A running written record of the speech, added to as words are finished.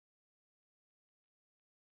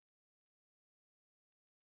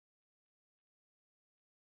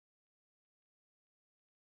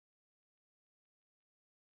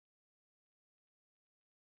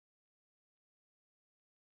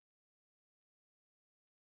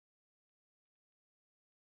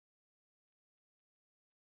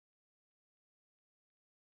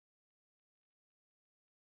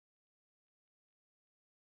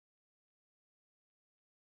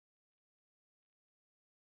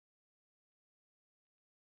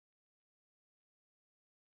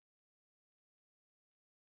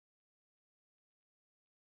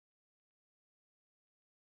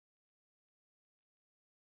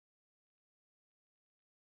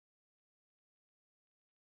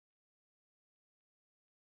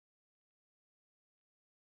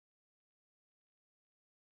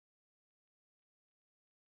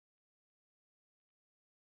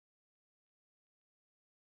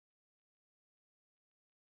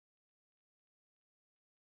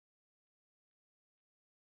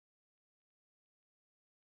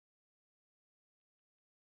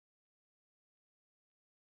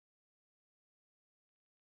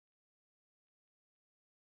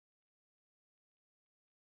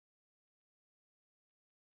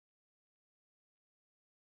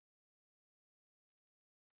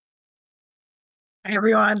Hi,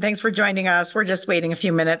 everyone. Thanks for joining us. We're just waiting a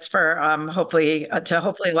few minutes for hopefully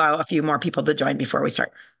allow a few more people to join before we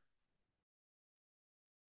start.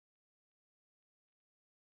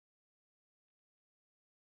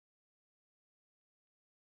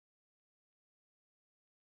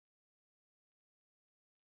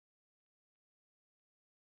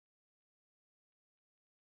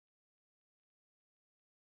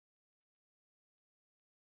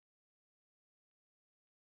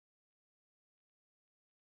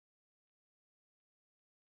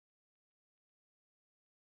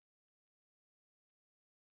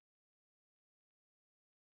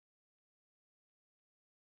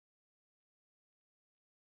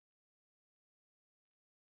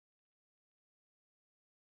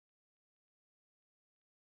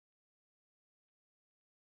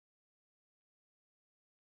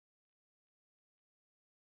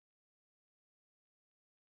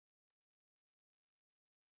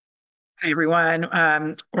 Hi, everyone.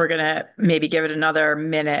 We're going to maybe give it another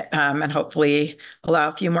minute and hopefully allow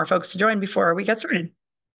a few more folks to join before we get started.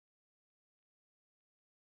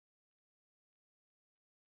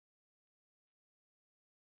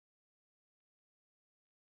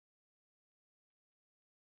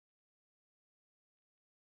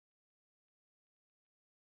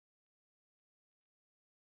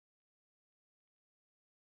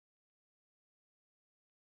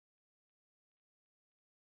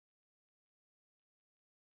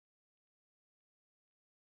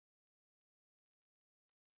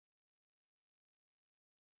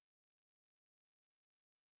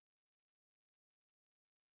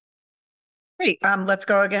 Great. Let's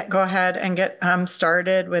go ahead and get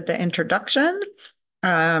started with the introduction.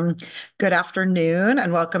 Um, Good afternoon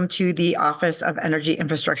and welcome to the Office of Energy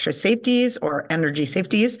Infrastructure Safeties, or Energy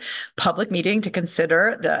Safeties, public meeting to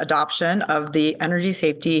consider the adoption of the Energy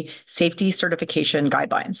Safety Certification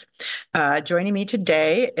Guidelines. Joining me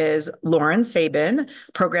today is Lauren Sabin,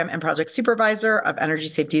 Program and Project Supervisor of Energy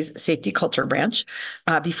Safety's Safety Culture Branch.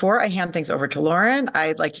 Before I hand things over to Lauren,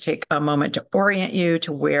 I'd like to take a moment to orient you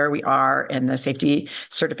to where we are in the Safety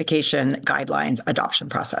Certification Guidelines adoption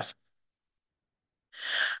process.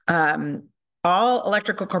 Um, all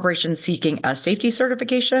electrical corporations seeking a safety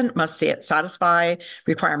certification must satisfy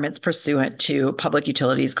requirements pursuant to Public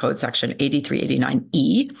Utilities Code Section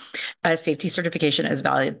 8389E. A safety certification is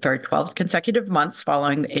valid for 12 consecutive months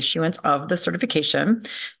following the issuance of the certification.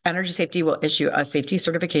 Energy Safety will issue a safety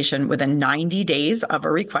certification within 90 days of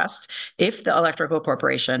a request if the electrical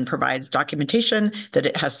corporation provides documentation that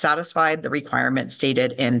it has satisfied the requirements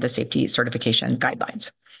stated in the safety certification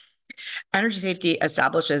guidelines. Energy Safety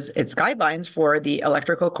establishes its guidelines for the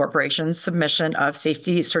Electrical Corporation's submission of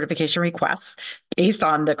safety certification requests based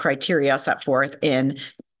on the criteria set forth in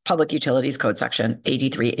Public Utilities Code Section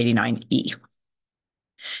 8389E.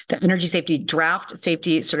 The Energy Safety Draft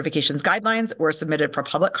Safety Certifications Guidelines were submitted for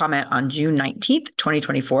public comment on June 19th,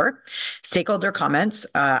 2024. Stakeholder comments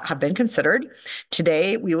have been considered.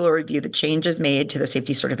 Today, we will review the changes made to the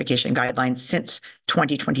safety certification guidelines since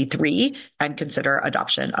 2023 and consider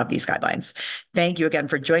adoption of these guidelines. Thank you again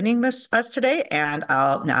for joining us today, and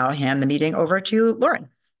I'll now hand the meeting over to Lauren.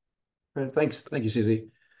 Right, thanks. Thank you, Susie.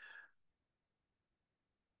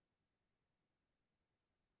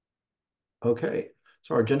 Okay,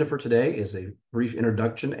 so our agenda for today is a brief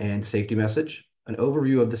introduction and safety message, an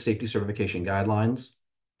overview of the safety certification guidelines,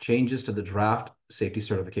 changes to the draft safety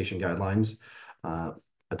certification guidelines,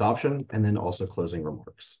 adoption, and then also closing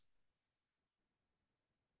remarks.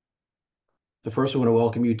 So first, I want to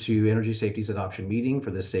welcome you to Energy Safety's adoption meeting for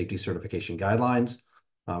this safety certification guidelines.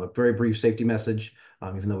 A very brief safety message.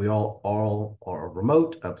 Even though we all are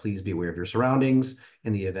remote, please be aware of your surroundings.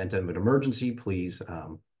 In the event of an emergency, please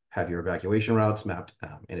have your evacuation routes mapped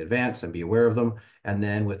in advance and be aware of them. And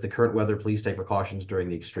then with the current weather, please take precautions during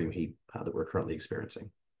the extreme heat that we're currently experiencing.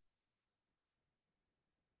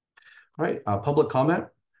 All right, public comment.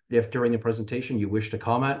 If during the presentation you wish to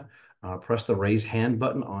comment, press the raise hand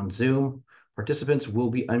button on Zoom. Participants will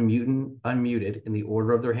be unmuted in the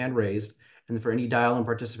order of their hand raised. And for any dial-in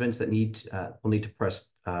participants that will need to press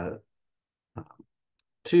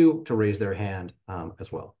 2 to raise their hand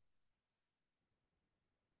as well.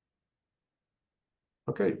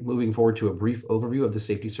 Okay, moving forward to a brief overview of the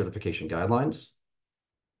safety certification guidelines.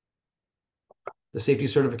 The safety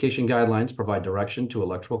certification guidelines provide direction to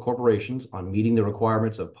electrical corporations on meeting the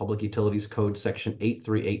requirements of Public Utilities Code Section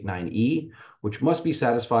 8389E, which must be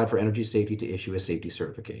satisfied for Energy Safety to issue a safety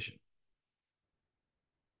certification.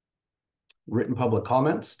 Written public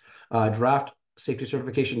comments. Draft safety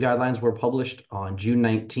certification guidelines were published on June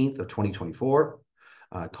 19th of 2024.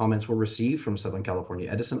 Comments were received from Southern California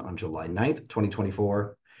Edison on July 9th,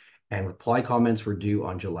 2024. and reply comments were due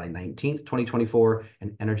on July 19th, 2024,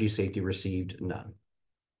 and energy safety received none.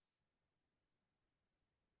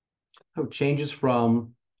 So changes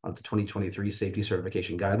from the 2023 safety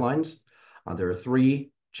certification guidelines. There are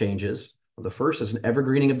three changes. The first is an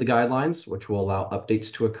evergreening of the guidelines, which will allow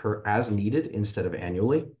updates to occur as needed instead of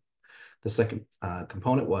annually. The second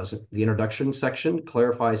component was the introduction section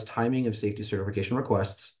clarifies timing of safety certification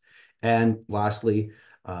requests. And lastly,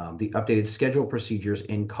 the updated schedule procedures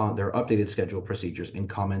in their updated schedule procedures in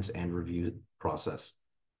comments and review process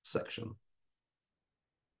section.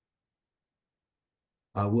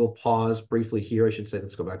 We'll pause briefly here. I should say,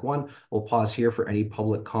 let's go back one. We'll pause here for any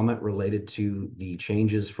public comment related to the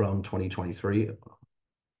changes from 2023.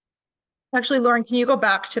 Actually, Lauren, can you go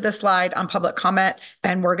back to the slide on public comment?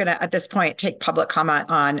 And we're going to, at this point, take public comment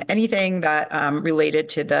on anything that related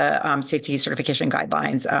to the safety certification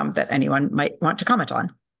guidelines that anyone might want to comment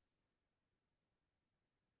on.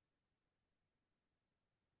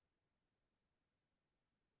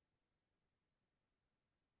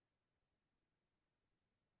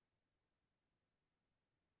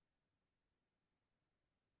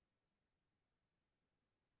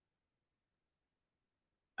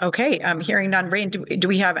 Okay, I'm hearing none. Rain, do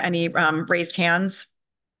we have any raised hands?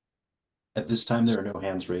 At this time, there are no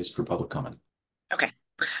hands raised for public comment. Okay.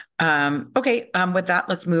 With that,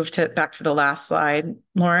 let's move back to the last slide,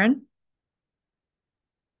 Lauren.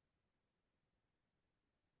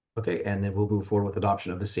 Okay, and then we'll move forward with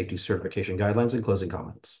adoption of the safety certification guidelines and closing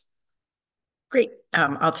comments. Great.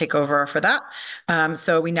 I'll take over for that.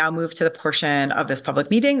 So we now move to the portion of this public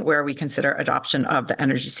meeting where we consider adoption of the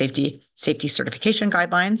energy safety certification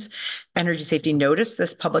guidelines. Energy Safety noticed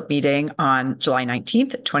this public meeting on July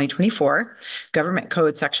 19th, 2024. Government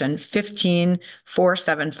Code Section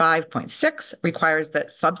 15475.6 requires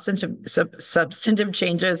that substantive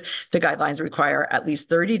changes to guidelines require at least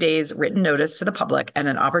 30 days written notice to the public and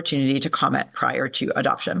an opportunity to comment prior to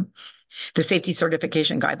adoption. The safety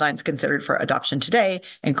certification guidelines considered for adoption today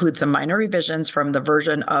include some minor revisions from the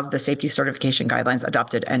version of the safety certification guidelines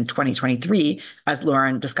adopted in 2023, as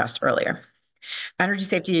Lauren discussed earlier. Energy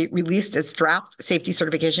Safety released its draft safety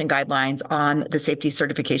certification guidelines on the safety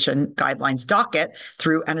certification guidelines docket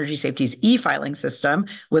through Energy Safety's e-filing system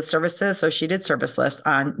with services associated service list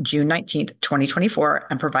on June 19th, 2024,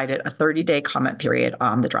 and provided a 30-day comment period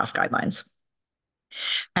on the draft guidelines.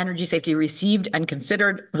 Energy Safety received and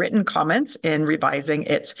considered written comments in revising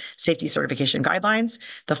its safety certification guidelines.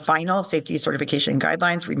 The final safety certification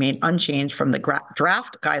guidelines remain unchanged from the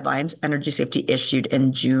draft guidelines Energy Safety issued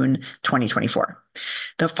in June 2024.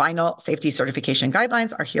 The final safety certification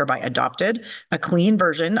guidelines are hereby adopted. A clean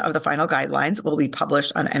version of the final guidelines will be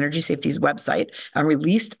published on Energy Safety's website and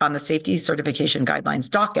released on the safety certification guidelines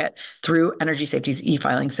docket through Energy Safety's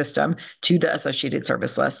e-filing system to the associated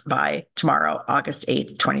service list by tomorrow, August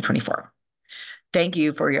 8th, 2024. Thank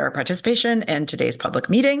you for your participation in today's public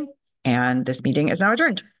meeting, and this meeting is now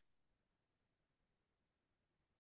adjourned.